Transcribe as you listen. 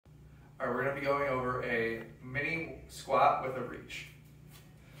All right, we're gonna be going over a mini squat with a reach.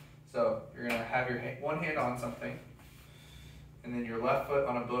 So you're gonna have your one hand on something, and then your left foot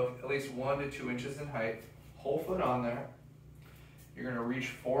on a book at least 1 to 2 inches in height, whole foot on there. You're gonna reach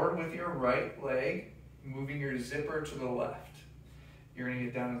forward with your right leg, moving your zipper to the left. You're gonna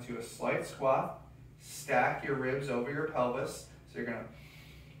get down into a slight squat, stack your ribs over your pelvis. So you're gonna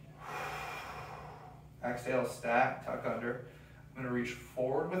exhale, stack, tuck under. I'm gonna reach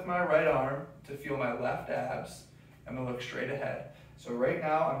forward with my right arm to feel my left abs. I'm gonna look straight ahead. So right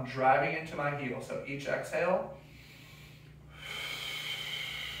now I'm driving into my heel. So each exhale,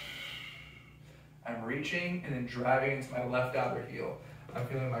 I'm reaching and then driving into my left outer heel. I'm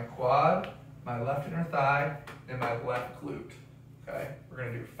feeling my quad, my left inner thigh, and my left glute. Okay, we're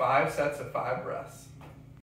gonna do 5 sets of 5 breaths.